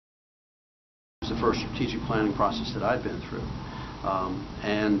the first strategic planning process that I'd been through.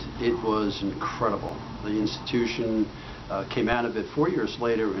 And it was incredible. The institution came out of it 4 years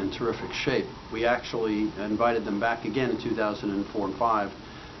later in terrific shape. We actually invited them back again in 2004 and 5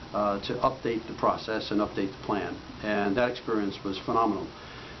 to update the process and update the plan. And that experience was phenomenal.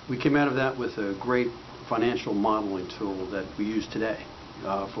 We came out of that with a great financial modeling tool that we use today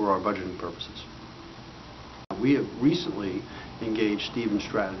for our budgeting purposes. We have recently engaged Stevens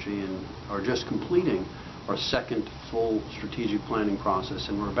Strategy and are just completing our second full strategic planning process,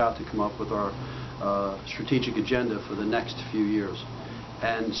 and we're about to come up with our strategic agenda for the next few years.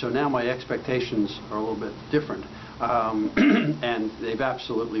 And so now my expectations are a little bit different, and they've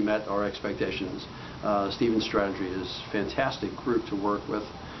absolutely met our expectations. Stevens Strategy is a fantastic group to work with.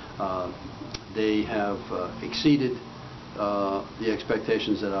 They have exceeded the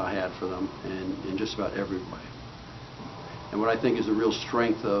expectations that I had for them in just about every way. And what I think is the real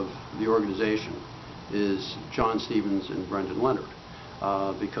strength of the organization is John Stevens and Brendan Leonard,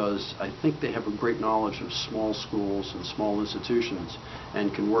 because I think they have a great knowledge of small schools and small institutions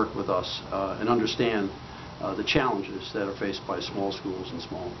and can work with us and understand the challenges that are faced by small schools and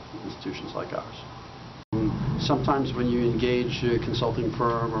small institutions like ours. Sometimes when you engage a consulting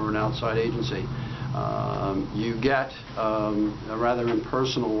firm or an outside agency, you get a rather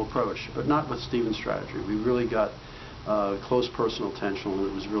impersonal approach, but not with Stevens Strategy. We really got close personal attention, and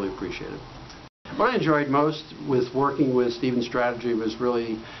it was really appreciated. What I enjoyed most with working with Stevens Strategy was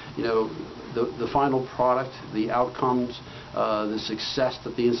really, the final product, the outcomes, the success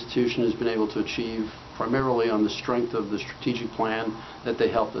that the institution has been able to achieve, primarily on the strength of the strategic plan that they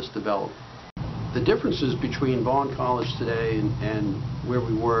helped us develop. The differences between Vaughn College today and where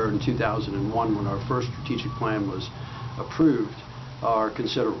we were in 2001 when our first strategic plan was approved are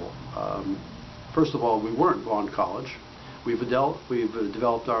considerable. First of all, we weren't Vaughn College. We've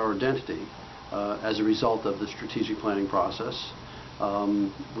developed our identity as a result of the strategic planning process.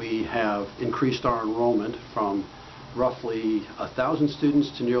 We have increased our enrollment from roughly 1,000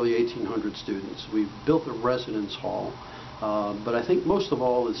 students to nearly 1,800 students. We've built a residence hall. But I think most of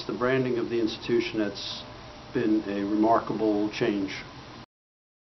all it's the branding of the institution that's been a remarkable change